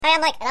Hi,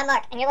 I'm Mike. And I'm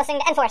Mark. And you're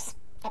listening to Enforce,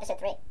 Episode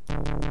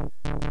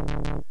 3.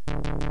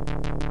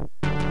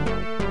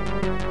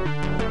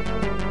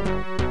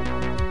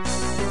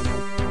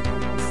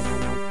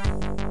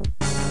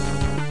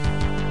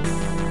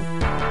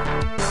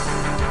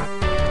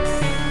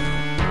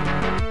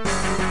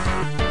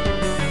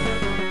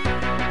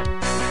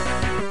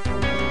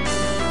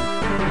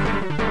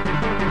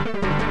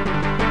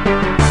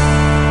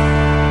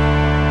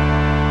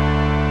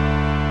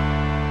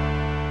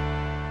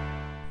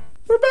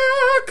 We're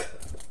back!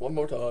 One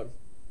more time.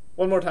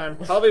 One more time.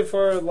 Probably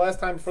for the last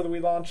time before the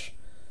Wii launch.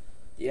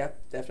 Yeah,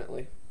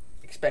 definitely.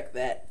 Expect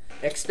that.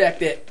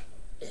 Expect it.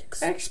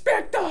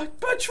 Expect a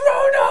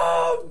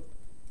Patronum!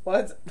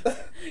 What?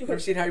 You ever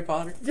seen Harry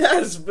Potter?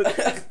 Yes,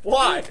 but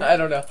why? I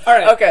don't know.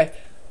 Alright. Okay.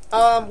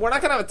 We're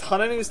not gonna have a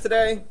ton of news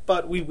today,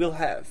 but we will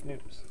have news.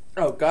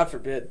 Oh, God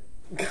forbid.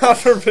 God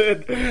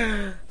forbid.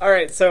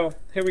 Alright, so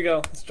here we go.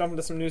 Let's jump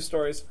into some news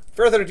stories.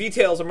 Further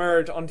details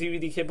emerge on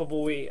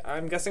DVD-capable Wii.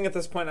 I'm guessing at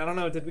this point, I don't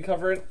know, did we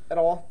cover it at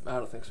all? I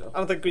don't think so. I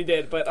don't think we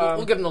did, but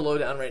We'll give them the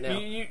lowdown right now.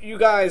 You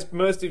guys,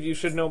 most of you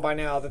should know by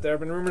now that there have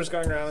been rumors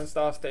going around and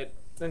stuff that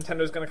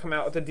Nintendo's going to come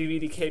out with a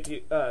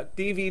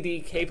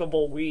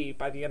DVD-capable Wii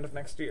by the end of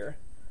next year.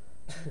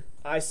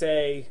 I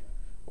say...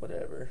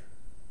 Whatever.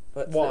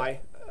 But why?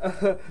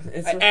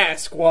 It's I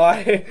ask why.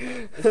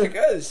 It's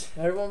because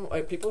everyone,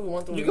 like, people who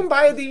want the You Wii- can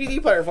buy a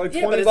DVD player for like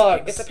Yeah, but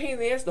 $20. it's a pain in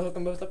the ass to hook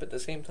them both up at the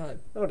same time.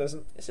 No, it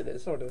isn't. Yes, it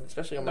is. No, it isn't.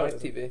 Especially on No, my it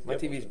isn't. TV. My Yeah,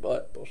 TV's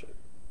butt. Bullshit.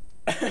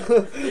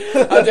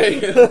 How dare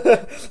you?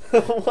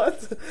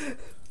 What?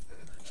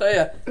 So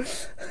yeah,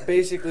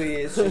 basically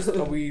it's just a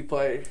Wii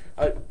play,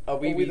 a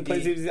Wii that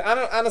plays DVD.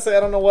 DVD. I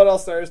don't know what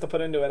else there is to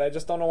put into it. I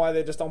just don't know why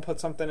they just don't put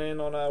something in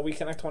on a Wii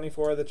Connect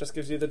 24 that just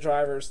gives you the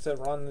drivers to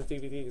run the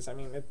DVDs. I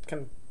mean, it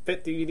can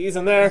fit DVDs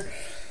in there.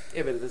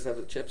 Yeah, but it does have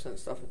the chips and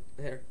stuff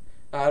in here.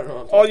 I don't know.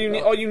 What I'm All talking you need,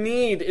 about. all you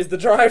need is the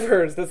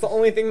drivers. That's the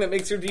only thing that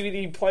makes your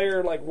DVD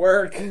player like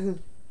work.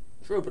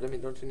 True, but I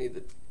mean, don't you need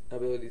the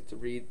ability to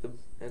read them?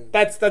 And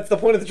That's the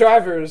point of the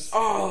drivers.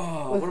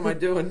 oh, what am I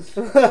doing?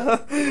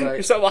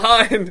 You're so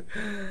behind.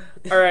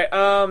 All right,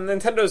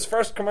 Nintendo's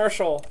first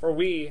commercial for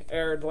Wii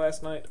aired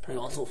last night. We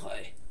want to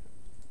play.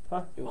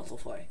 Huh? We want to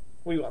play.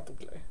 We want to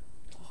play.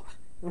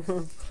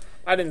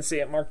 I didn't see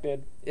it. Mark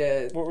did.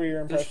 Yeah. What were your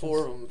There's impressions?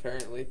 4 of them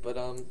apparently, but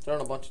they're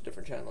on a bunch of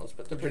different channels.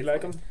 But they're Did you pretty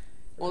like funny. them?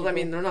 Well, I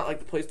mean, they're not like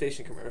the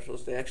PlayStation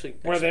commercials. They actually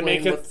Where they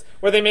explain make it,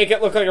 where they make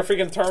it look like a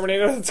freaking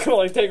Terminator that's gonna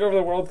like take over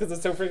the world because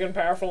it's so freaking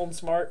powerful and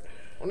smart.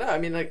 Well, no, I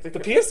mean like The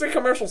PS3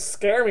 commercials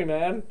scare me,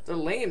 man. they're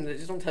lame. They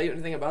just don't tell you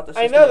anything about the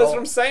I system. know, at that's all. what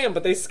I'm saying,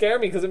 but they scare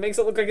me because it makes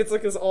it look like it's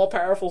like this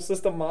all-powerful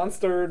system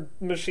monster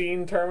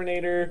machine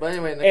Terminator But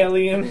anyway,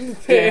 alien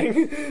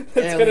thing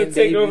that's gonna Alien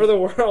take baby. over the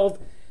world.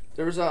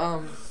 There was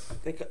a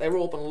they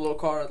roll up in a little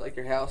car at like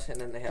your house, and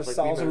then they have Just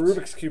like solves a Wiimotes.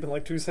 Rubik's Cube in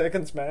like 2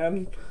 seconds,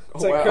 man.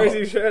 It's Oh, like wow.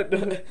 crazy shit.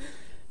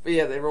 But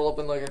yeah, they roll up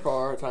in like a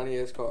car, a tiny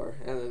ass car,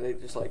 and then they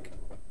just like,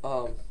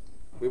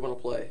 we want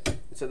to play.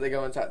 So they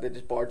go inside, they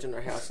just barge in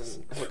their house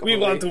and hook up We a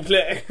want Wii. to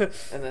play.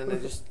 And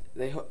then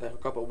they hook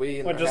up a Wii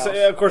in Or their just, house.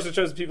 yeah, of course, it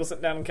shows people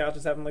sitting down on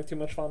couches having like too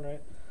much fun, right?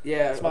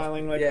 Yeah,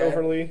 Smiling like yeah.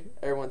 overly.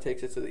 Everyone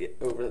takes it to the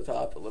over the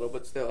top a little,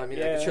 but still, I mean,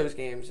 like, Yeah. it shows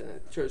games and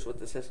it shows what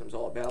the system's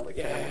all about. Like,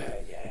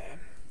 Yeah.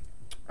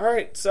 All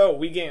right, so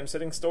Wii games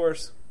hitting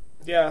stores.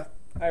 Yeah,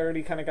 I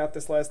already kind of got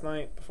this last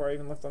night before I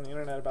even looked on the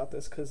internet about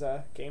this because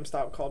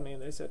GameStop called me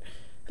and they said,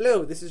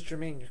 "Hello, this is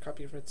Jermaine. Your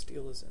copy of Red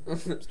Steel is in."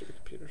 Stupid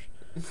computers.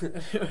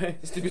 Anyway.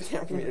 Stupid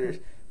damn computers.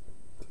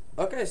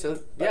 Okay, so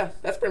yeah,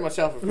 that's pretty much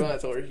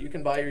self-explanatory. You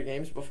can buy your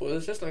games before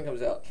the system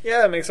comes out,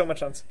 Yeah, that makes so much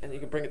sense. and you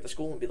can bring it to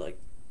school and be like,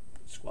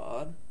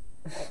 "Squad,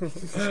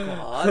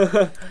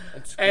 squad."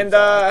 And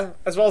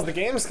as well as the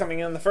games coming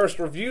in, the first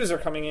reviews are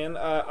coming in.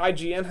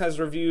 IGN has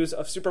reviews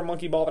of Super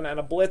Monkey Ball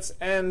Banana Blitz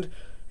and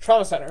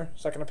Trauma Center,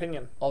 Second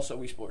Opinion. Also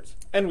Wii Sports.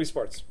 And Wii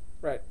Sports.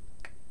 Right.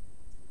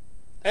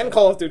 And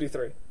Call of Duty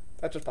 3.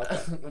 That just popped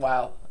up.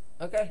 Wow.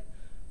 Okay.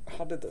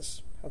 How did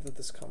this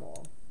come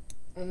along?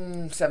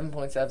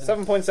 7.7.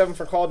 7.7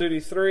 for Call of Duty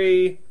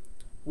 3.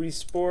 Wii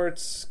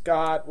Sports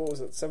got, what was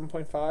it,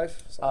 7.5?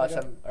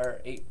 7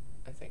 or 8,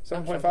 I think.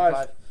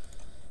 7.5.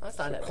 That's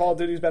not that Call of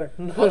bad. Duty's better.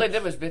 All they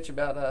did was bitch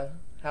about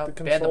how The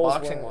bad the controls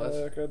boxing weren't was.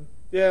 that good.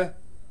 Yeah.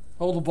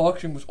 Oh, the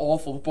boxing was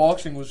awful. The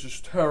boxing was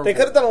just terrible. They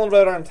could have done a little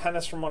better on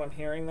tennis from what I'm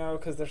hearing, though,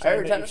 because they're I saying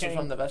heard that you tennis was can't...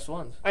 one of the best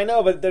ones. I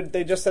know, but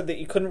they just said that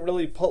you couldn't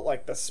really put,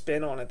 like, the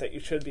spin on it that you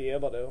should be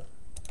able to.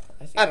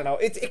 I don't know.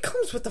 It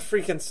comes with the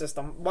freaking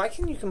system. Why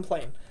can you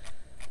complain?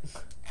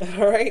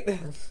 Alright?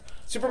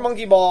 Super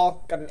Monkey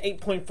Ball got an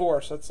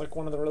 8.4, so that's, like,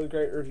 one of the really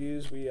great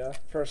reviews we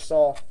first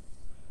saw.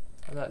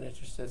 I'm not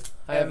interested.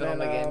 I And have it on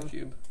my then,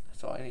 GameCube.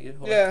 That's all I need.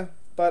 Yeah,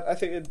 but I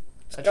think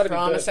it's got to be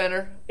Trauma good.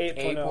 Center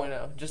 8.0.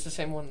 8.0. Just the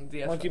same one.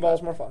 The Monkey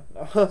Ball's more fun.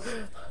 No.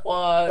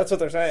 Well, That's what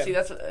they're saying. See,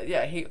 that's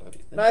yeah.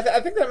 No, I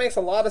think that makes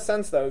a lot of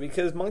sense though,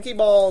 because Monkey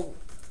Ball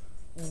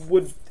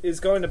is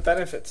going to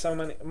benefit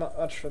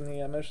much from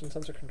the motion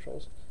sensor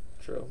controls.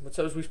 True, but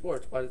so is Wii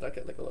Sports. Why did that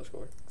get like a low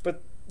score?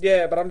 But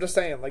yeah, but I'm just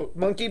saying, like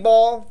Monkey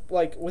Ball,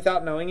 like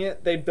without knowing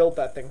it, they built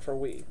that thing for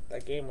Wii.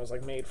 That game was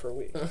like made for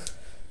Wii.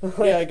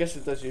 Yeah, I guess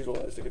it does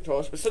utilize the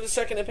controllers, but so does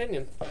Second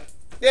Opinion.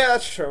 Yeah,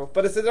 that's true,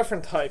 but it's a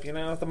different type, you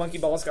know? The Monkey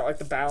Ball's got, like,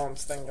 the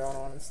balance thing going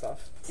on and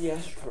stuff. Yeah,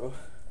 that's true.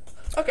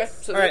 Okay,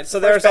 so Alright, so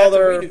first there's all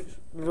batch of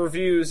their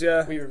reviews,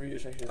 yeah. Wii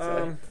reviews, I should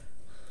say.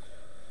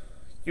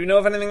 You know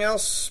of anything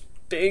else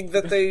big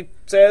that they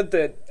said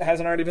that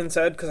hasn't already been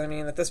said? Because, I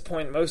mean, at this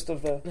point, most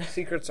of the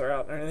secrets are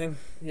out and everything.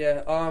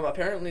 Yeah,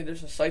 apparently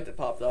there's a site that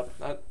popped up.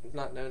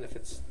 Not known if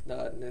it's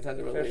Nintendo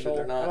related Official.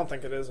 or not. I don't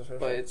think it is official.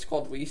 But it's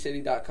called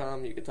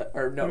WeCity.com. You could type,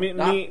 or no, Me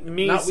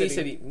not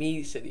City. WeCity,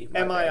 Me City.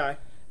 MII.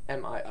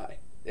 MII.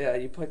 Yeah,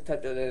 you type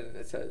that in and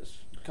it says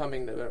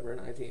coming November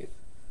 19th.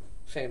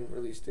 Same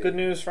release date. Good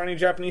news for any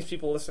Japanese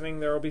people listening,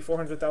 there will be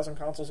 400,000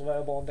 consoles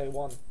available on day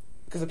one.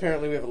 Because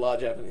apparently we have a lot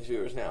of Japanese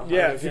viewers now. I don't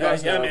Yeah, know if you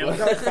guys know, man. but- We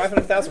got like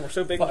 500,000. We're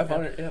so big.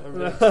 500, yeah.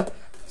 We're big.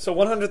 So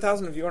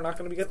 100,000 of you are not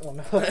going to be getting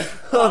one.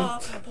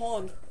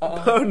 Pond.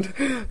 Pond.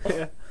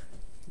 Yeah.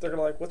 They're going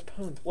to like, what's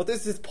pond? What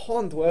is this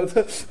pond word?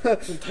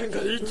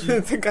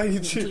 Tenkaichi.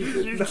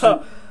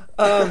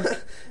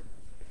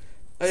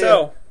 No.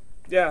 So,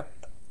 yeah.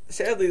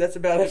 Sadly, that's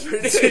about it for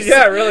news.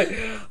 Yeah, really.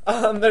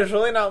 There's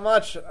really not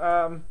much.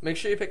 Make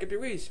sure you pick up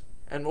your Wii's.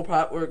 And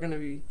we're going to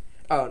be...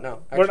 Oh,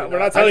 no. We're Actually,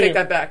 not I telling take you.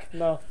 that back.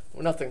 No.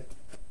 Nothing.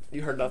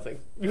 You heard nothing.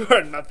 You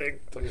heard nothing.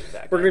 Don't get it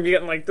back. We're going to be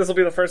getting like, this will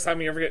be the first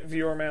time you ever get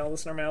viewer mail,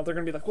 listener mail. They're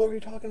going to be like, what were you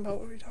talking about?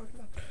 What were you talking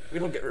about? We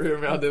don't get rid of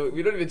email, do we?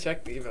 We don't even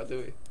check the email, do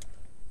we?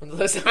 When's the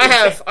last time I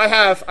we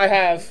have.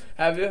 checked?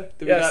 Have you?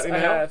 Did Yes, we I not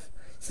email? have.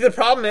 See, the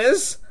problem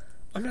is,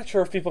 I'm not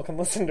sure if people can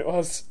listen to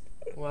us.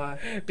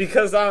 Why?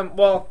 Because,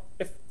 well,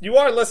 if you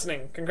are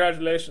listening,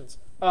 congratulations.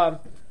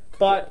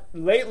 But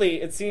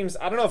lately, it seems,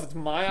 I don't know if it's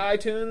my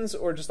iTunes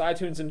or just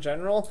iTunes in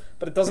general,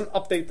 but it doesn't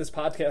update this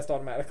podcast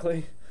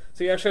automatically.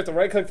 So you actually have to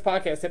right-click the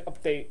podcast, hit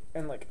update,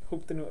 and, like,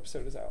 hope the new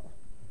episode is out.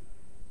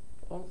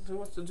 Well, who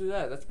wants to do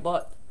that? That's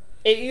butt.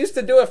 It used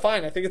to do it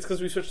fine. I think it's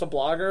because we switched to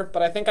Blogger,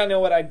 but I think I know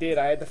what I did.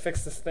 I had to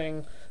fix this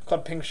thing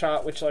called Ping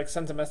Shot, which, like,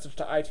 sends a message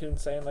to iTunes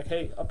saying, like,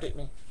 hey, update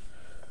me.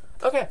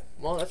 Okay.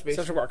 Well, that's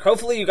basic. Social work.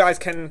 Hopefully you guys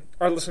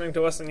are listening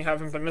to us and you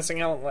haven't been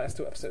missing out on the last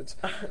 2 episodes.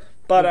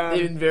 But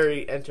They've been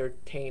very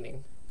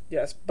entertaining.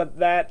 yes, but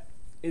that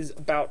is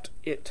about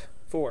it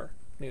for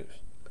news.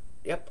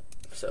 Yep.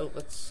 So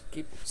let's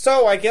keep.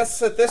 So I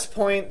guess at this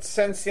point,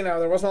 since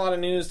there wasn't a lot of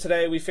news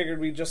today, we figured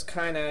we'd just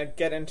kind of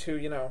get into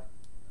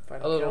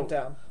final A little-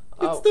 countdown.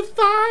 Oh. It's the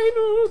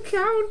final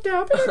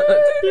countdown.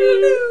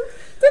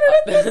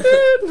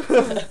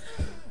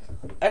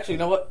 Actually, you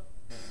know what?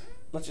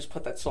 Let's just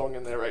put that song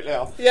in there right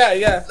now. Yeah.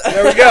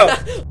 There we go.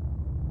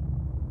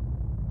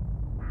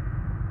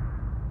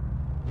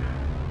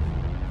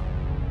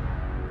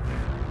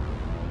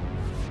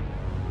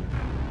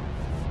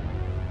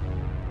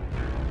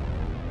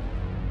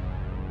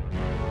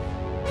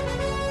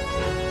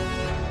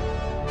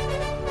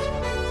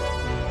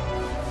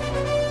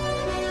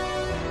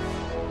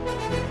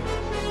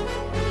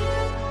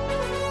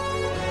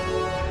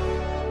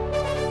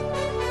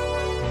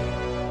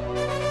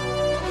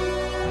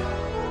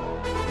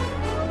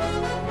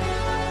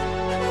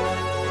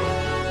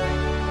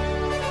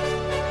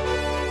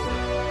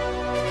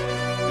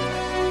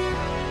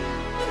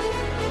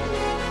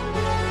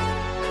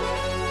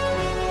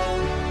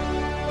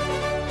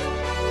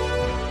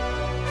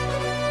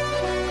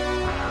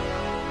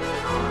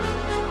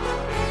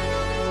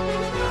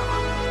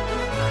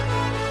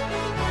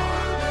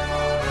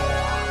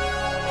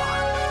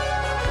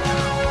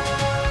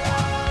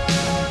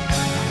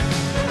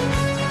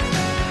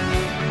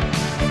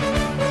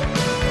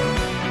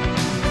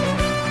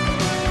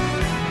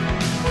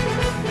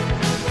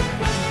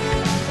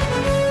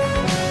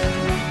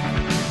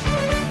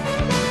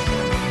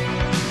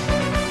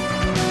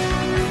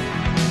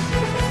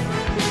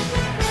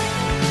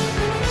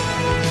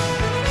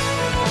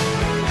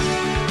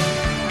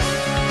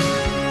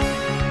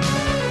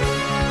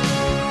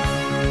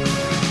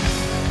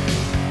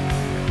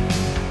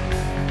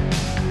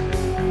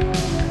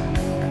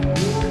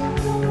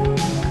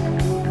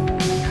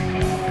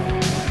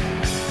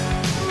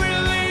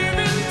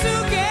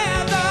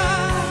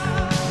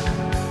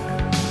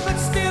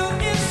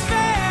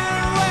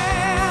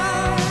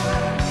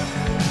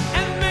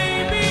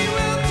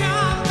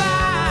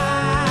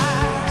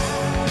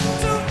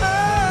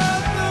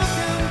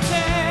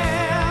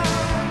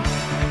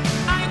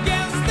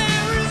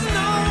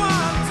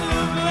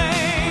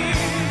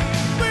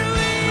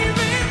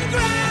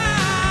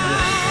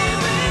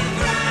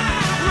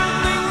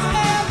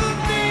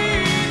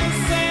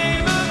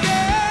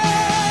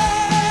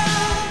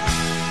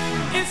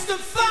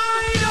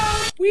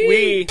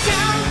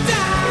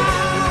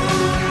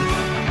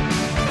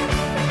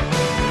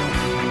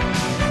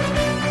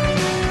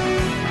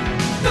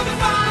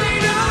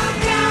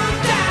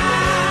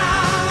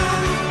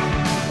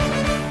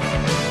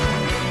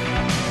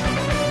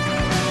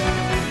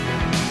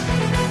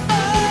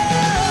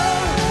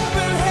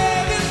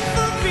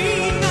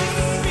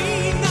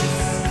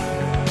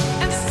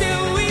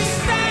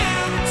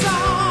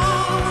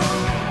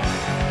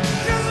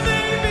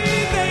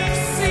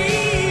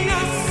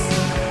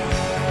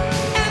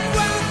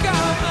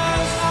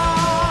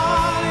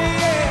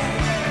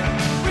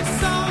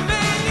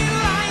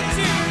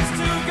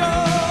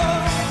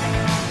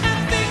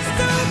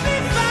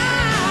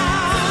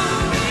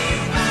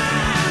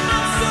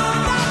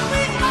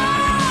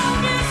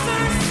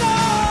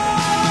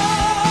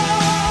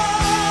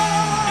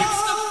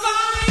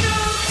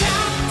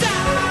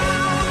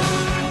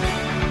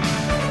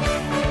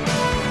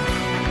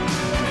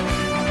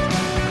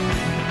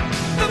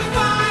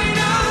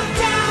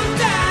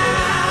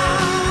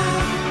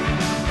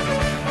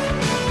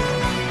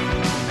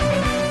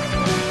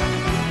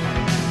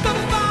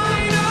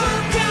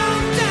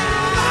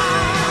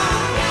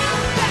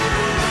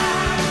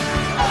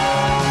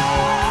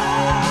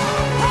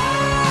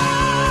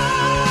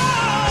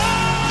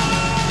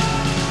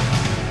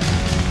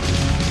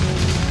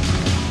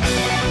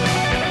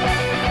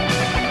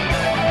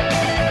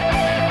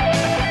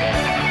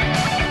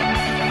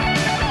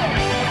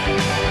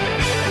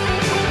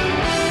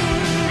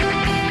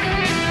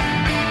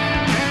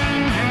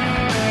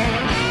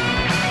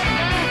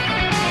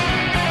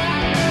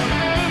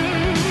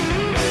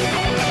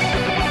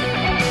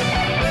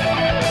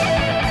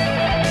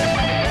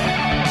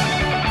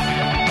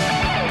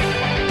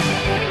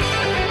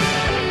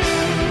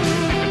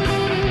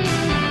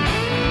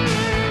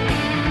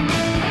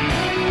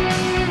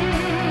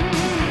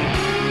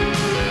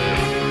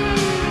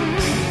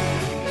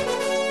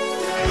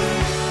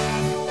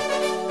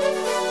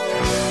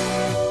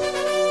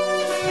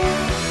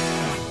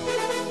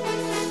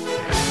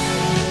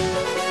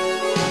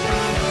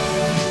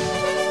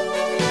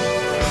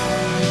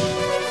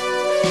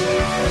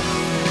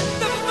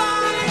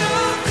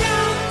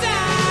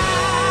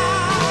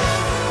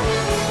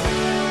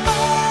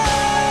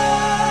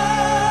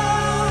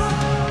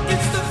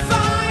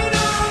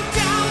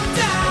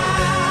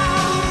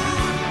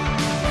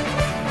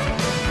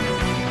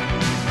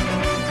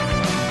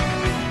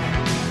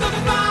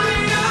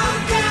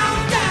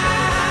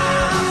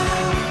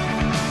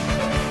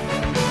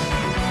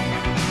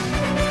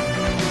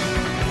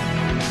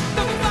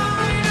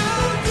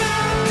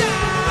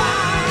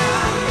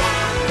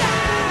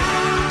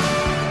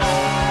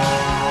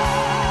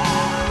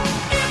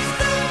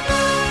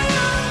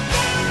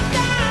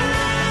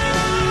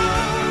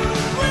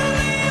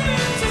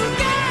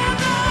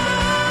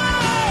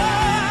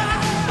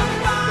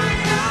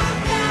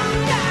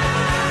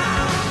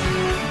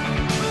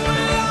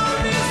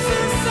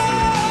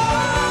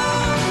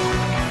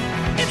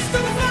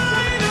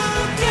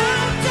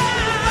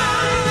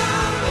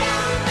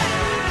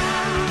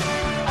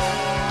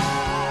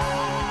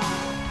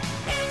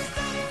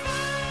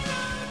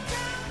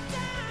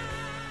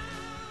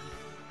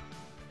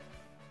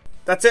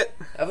 That's it.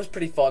 That was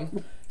pretty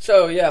fun.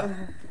 So yeah,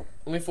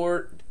 only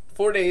 4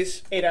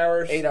 days, 8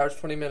 hours. 8 hours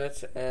 20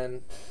 minutes,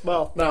 and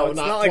Well, No, no, it's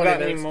not not like 20 that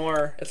minutes.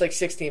 anymore. it's like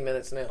 16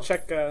 minutes now.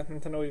 Check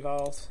Nintendo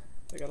Evolve.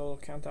 They got a little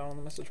countdown on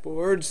the message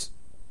boards.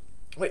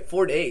 Wait,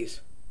 4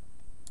 days?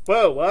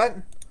 Whoa, what?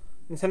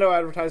 Nintendo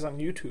advertised on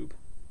YouTube.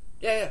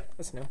 Yeah.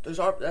 That's new. There was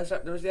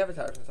the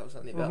advertisements I was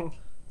telling you about.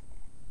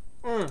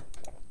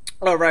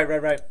 Oh,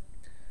 right.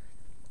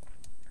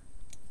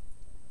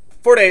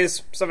 4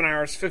 days, 7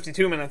 hours,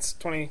 52 minutes,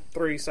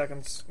 23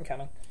 seconds, and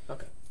counting.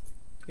 Okay.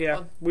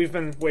 Yeah, we've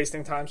been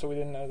wasting time, so we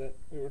didn't know that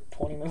we were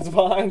 20 minutes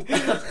behind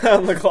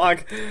on the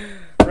clock.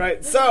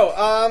 Right,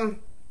 so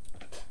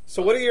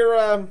what are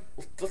your,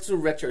 Let's do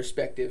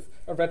retrospective.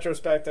 a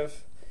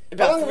retrospective?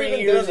 About How long have we 3 been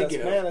years doing this?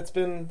 ago. Man, it's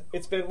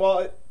been,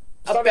 well,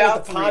 starting About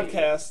with the 3.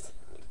 podcast.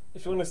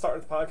 If you want to start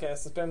with the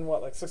podcast, it's been,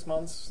 6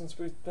 months since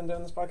we've been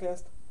doing this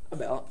podcast?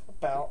 About.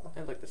 About.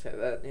 I'd like to say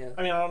that, yeah.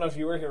 I mean, I don't know if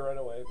you were here right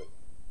away, but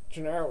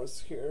Gennaro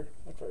was here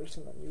at first,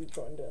 and then you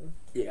joined in.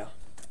 Yeah.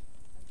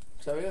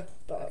 So, yeah.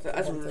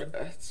 That's one thing.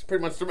 That's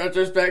pretty much the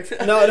retrospect.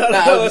 No, Nah,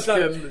 that's I'm just not.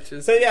 kidding. It's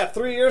just- So yeah,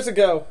 3 years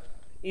ago,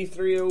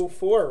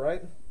 E304,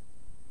 right?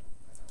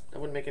 That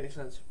wouldn't make any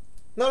sense.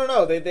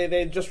 No.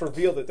 They just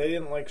revealed it. They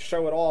didn't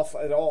show it off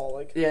at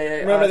all. Yeah.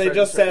 Remember, they That's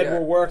just right, said yeah.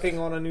 we're working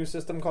on a new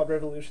system called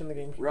Revolution, the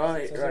GameCube.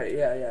 Right, system.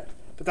 yeah.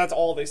 But that's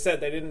all they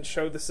said. They didn't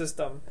show the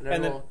system. And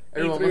And then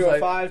everyone was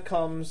like- E305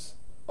 comes.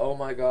 Oh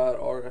my god,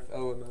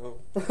 RFLMO.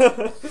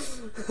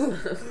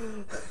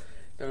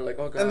 They were like,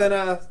 oh god. And then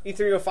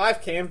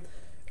E305 came,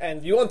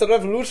 and you want the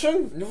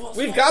Revolution? No,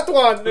 We've got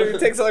one. And he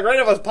takes it right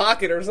out of his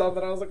pocket or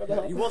something. I was like, what the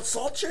hell? You want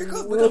salt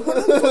shaker? We got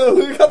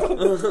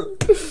the-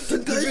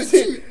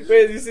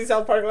 Did you see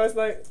South Park last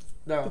night?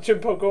 No. The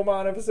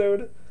Chimpokomon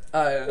episode.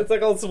 Yeah. It's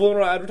like all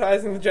subliminal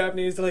advertising the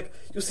Japanese. They're like,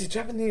 you see,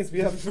 Japanese, we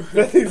have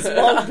very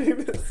small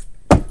penis.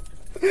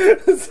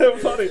 It's so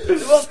funny. You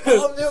must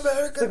bomb the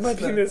Americans.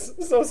 Like, my penis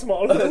is so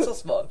small. It's so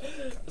small.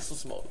 It's so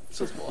small. It's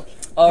so small.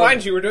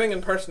 Mind you, we're doing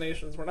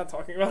impersonations. We're not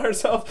talking about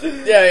ourselves.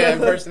 Yeah,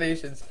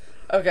 impersonations.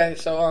 Okay,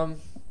 so,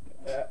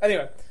 Yeah.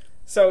 Anyway,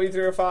 so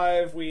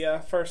E305, we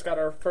first got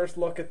our first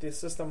look at the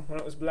system when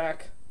it was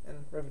black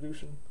and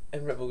Revolution.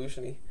 and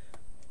Revolution-y.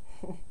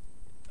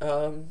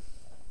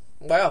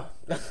 Wow.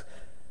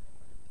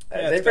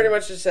 They pretty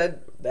much just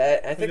said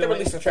that. I think they doing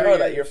released it a for trailer 3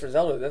 that year years. for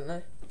Zelda, didn't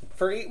they?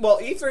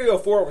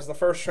 E304 was the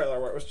first trailer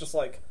where it was just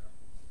like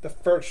the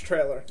first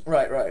trailer.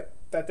 Right.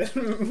 That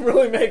didn't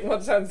really make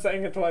much sense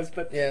saying it twice,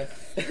 but Yeah.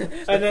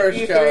 and then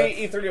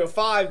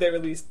E305 they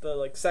released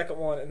the second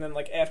one, and then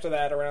after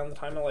that, around the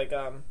time of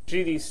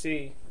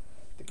GDC,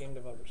 the Game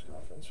Developers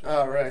Conference.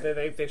 Oh, right.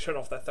 They showed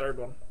off that third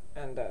one,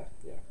 and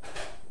yeah.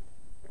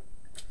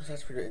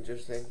 That's pretty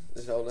interesting,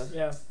 the Zelda.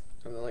 Yeah.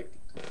 And then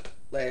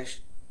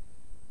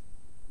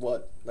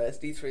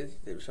last E3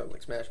 they were showing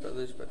Smash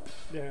Brothers, but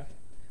Yeah.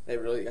 they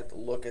really got to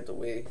look at the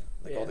Wii,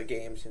 Yeah. all the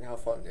games and how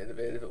fun and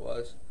innovative it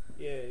was.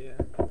 Yeah.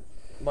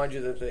 Mind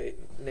you that they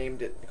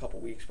named it a couple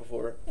weeks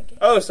before.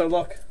 Oh, so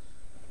look,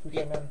 who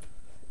came in?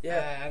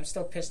 Yeah. I'm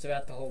still pissed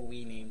about the whole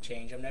Wii name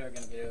change. I'm never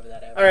gonna get over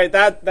that ever. All right,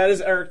 that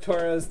is Eric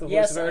Torres, the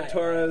Yes, voice of Eric I-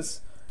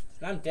 Torres.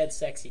 And I'm dead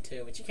sexy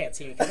too, but you can't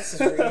see me because this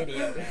is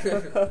radio.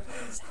 Man.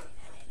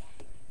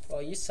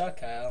 Well, you suck,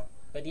 Kyle.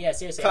 But yeah,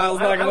 seriously, Kyle's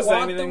I not gonna say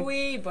want anything. the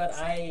Wii, but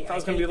I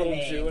Kyle's I gonna hate be a the little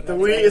name. Jew and The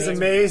not Wii is Japanese.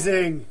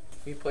 amazing.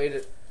 We played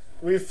it.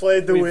 We've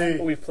played the Wii.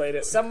 We've played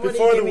it. Somebody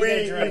Before the give me their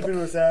Wii drink. even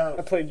was I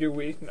out. played your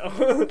Wii. No.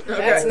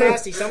 That's Okay.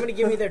 nasty. Somebody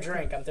give me their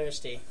drink. I'm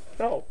thirsty.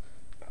 No.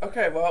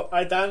 Okay, well,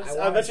 I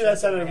bet you that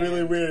sounded drink in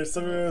really my weird.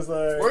 Somebody was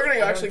like, we're gonna I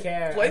don't actually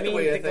care. play I mean, the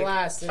Wii, I the think.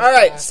 glass. All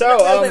right, so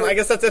I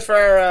guess that's it for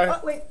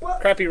our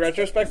crappy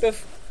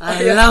retrospective.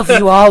 I love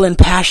you all in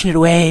passionate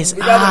ways.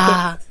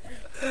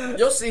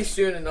 You'll see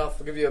soon enough.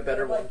 We'll give you a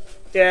better one.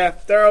 Yeah,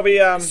 there'll be.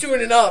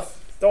 Soon enough.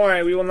 Don't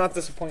worry, we will not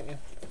disappoint you.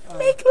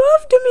 Make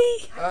love to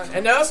me.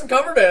 And now some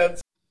cover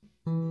bands.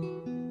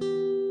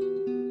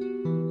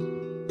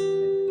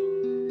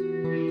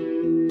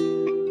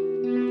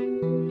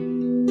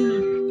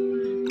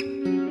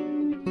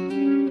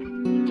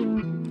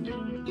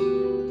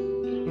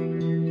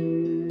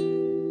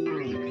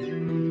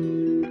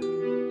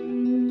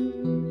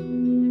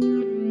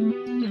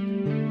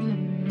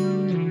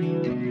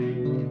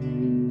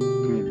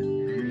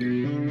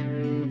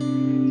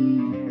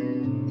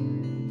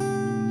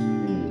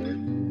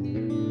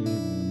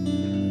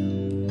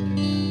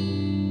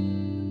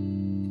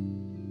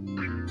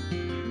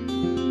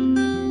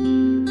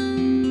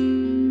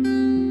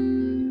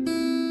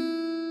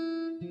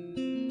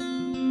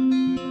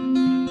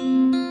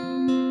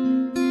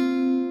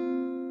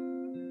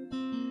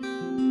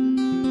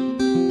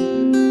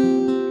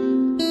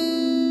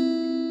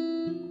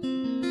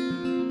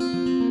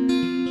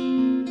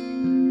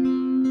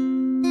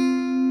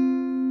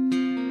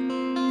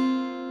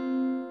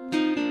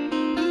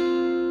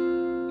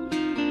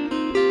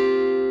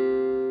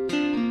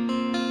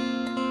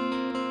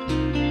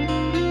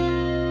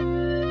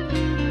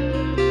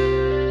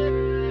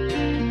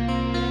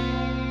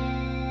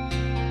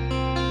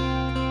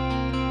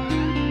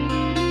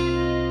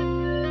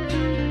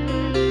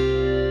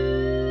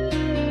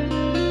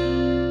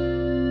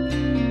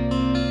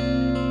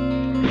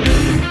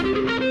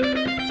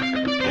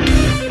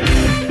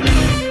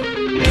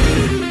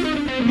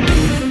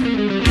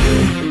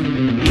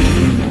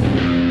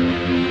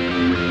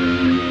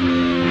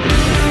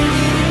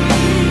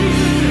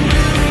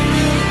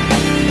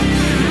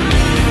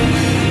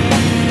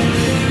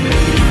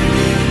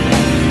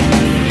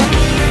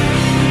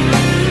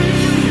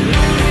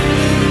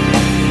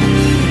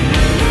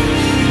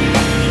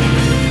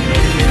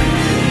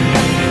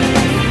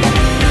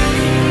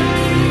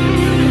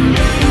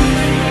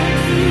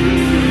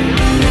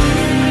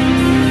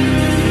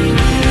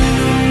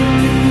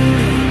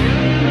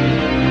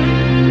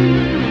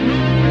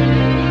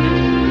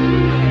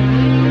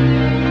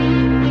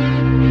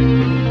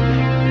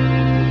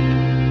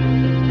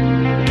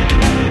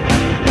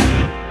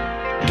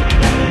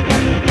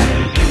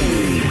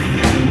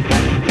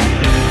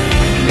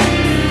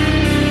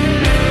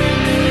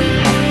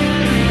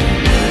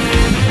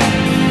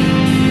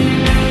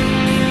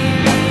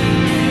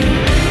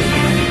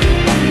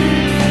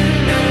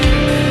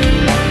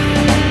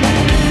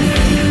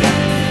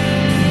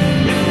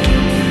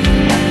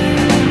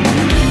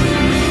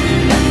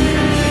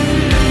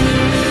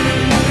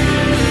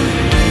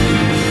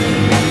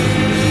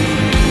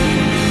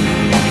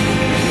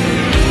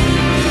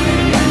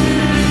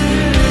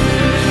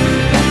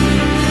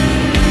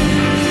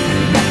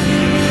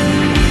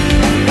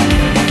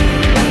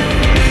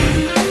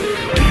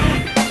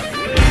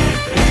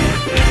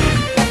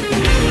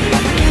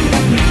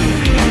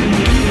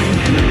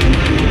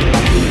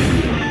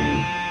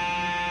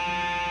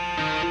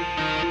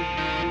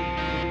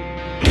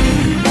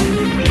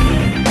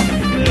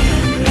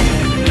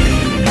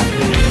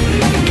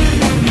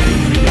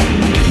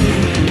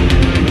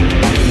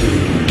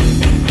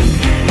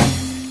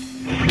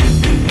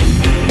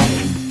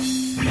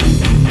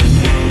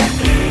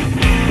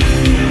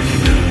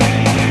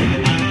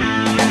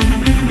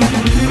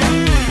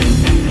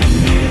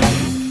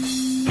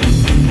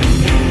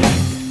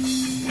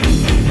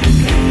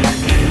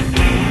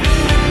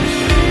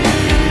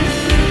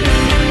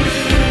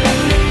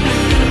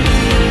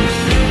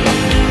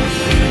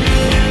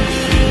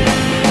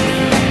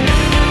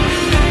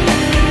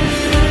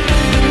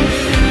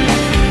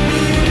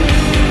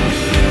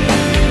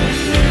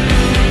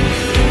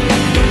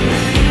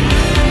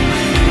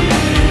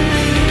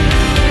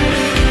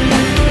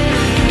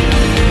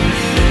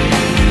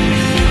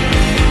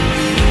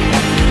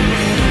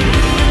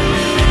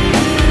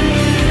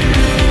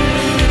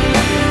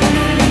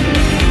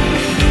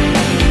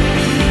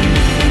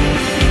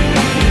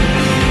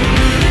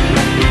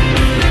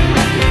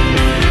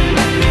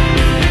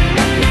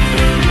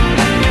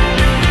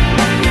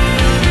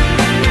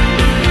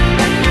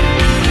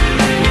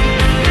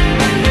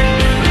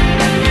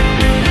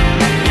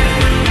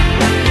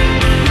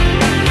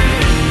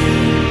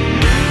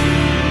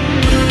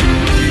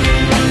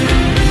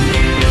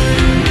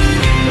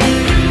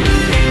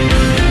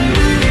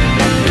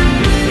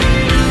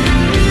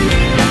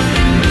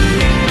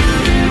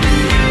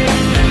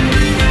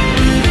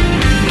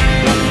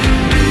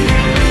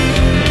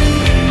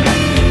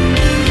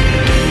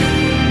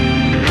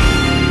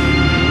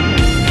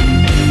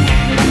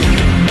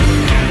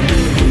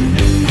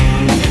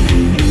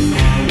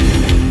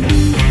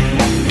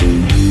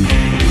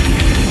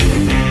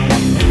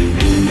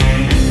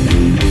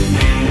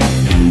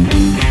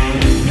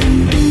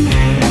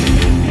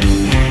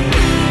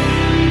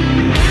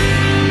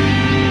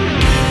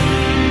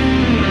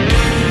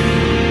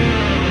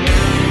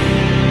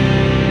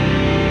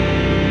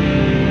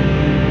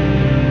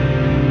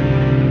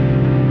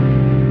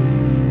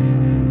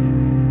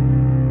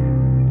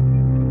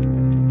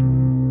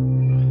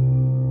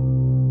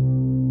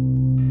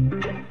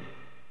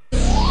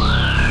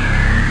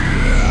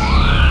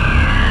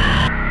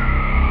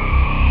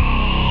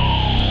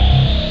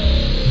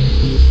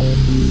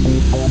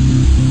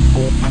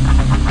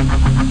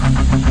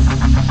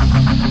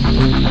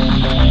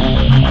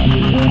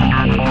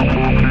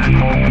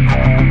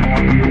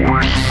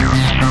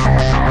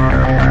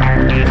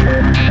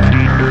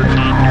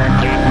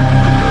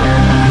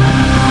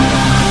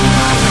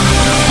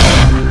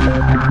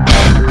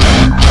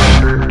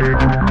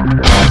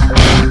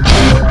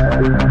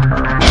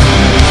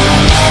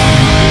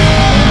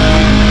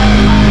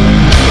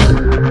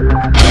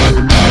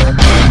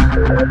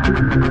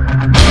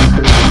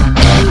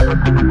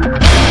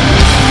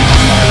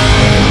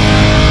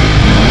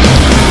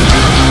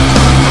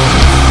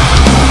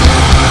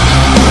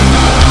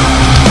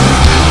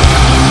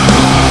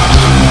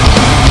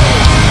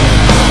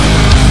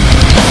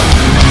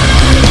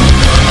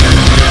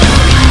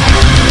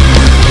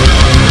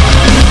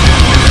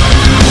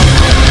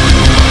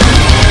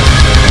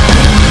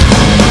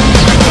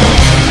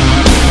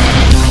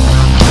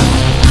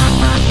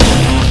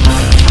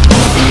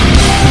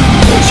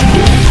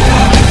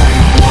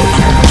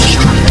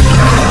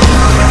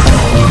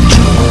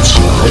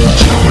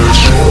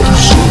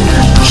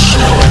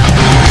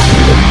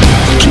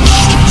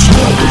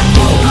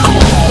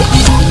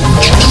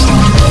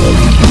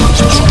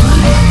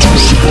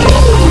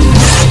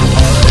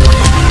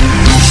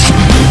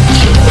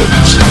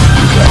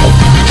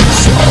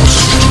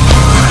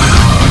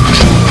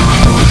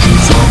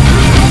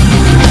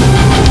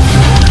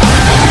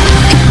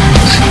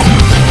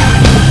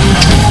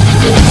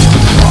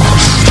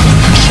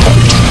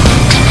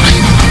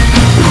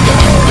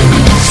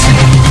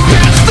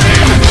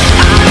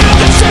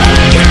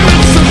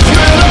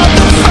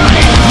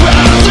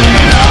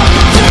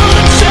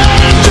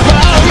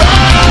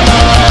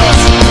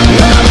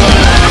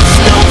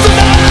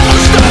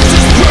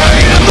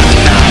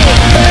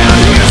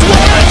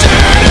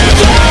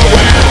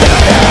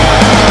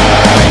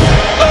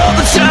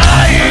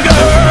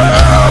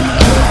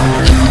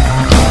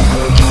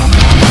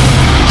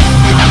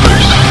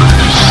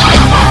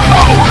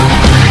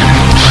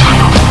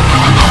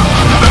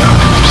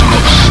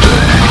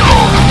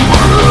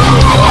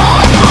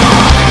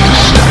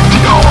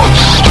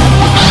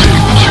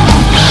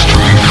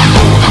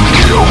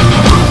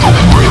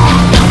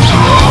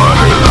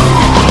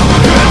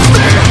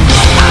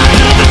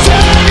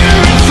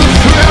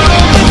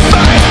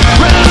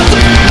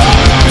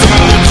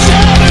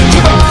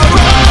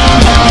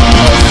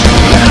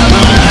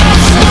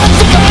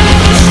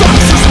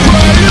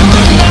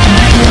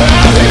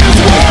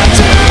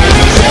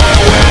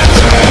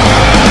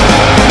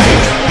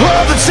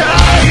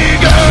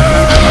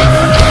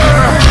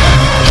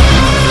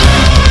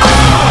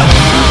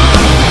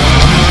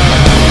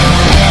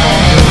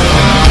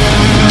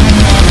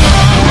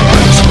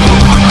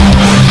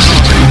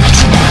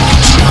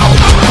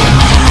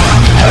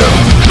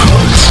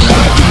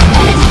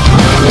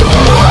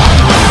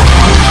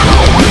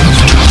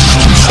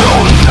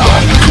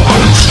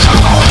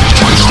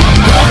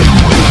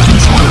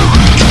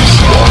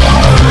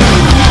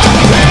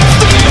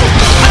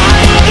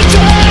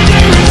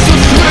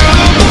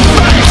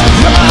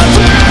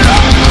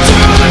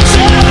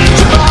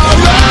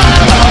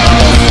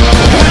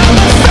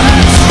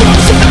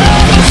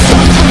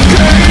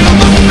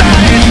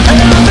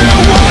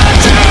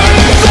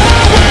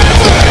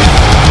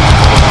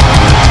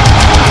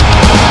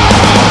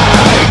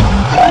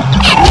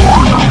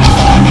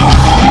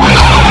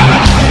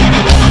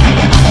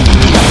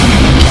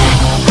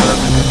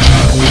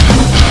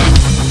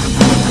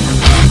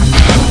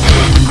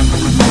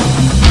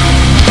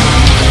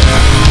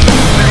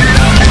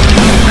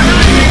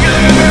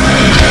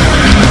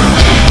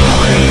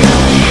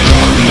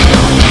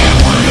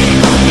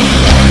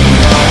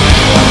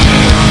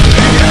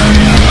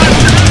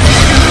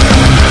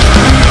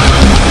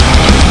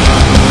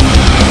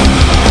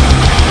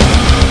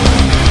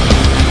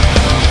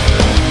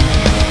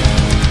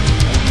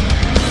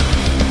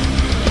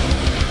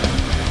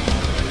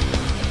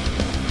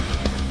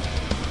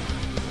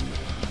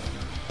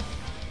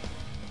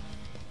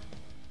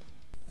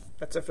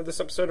 that's it for this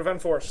episode of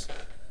Enforce.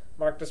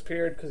 Mark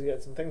disappeared because he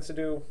had some things to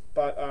do,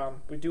 but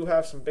we do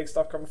have some big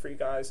stuff coming for you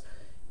guys.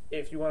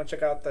 If you want to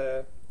check out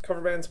the cover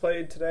bands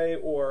played today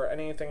or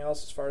anything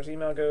else as far as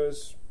email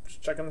goes,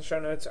 just check in the show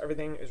notes.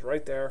 Everything is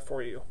right there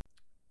for you.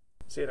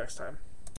 See you next time.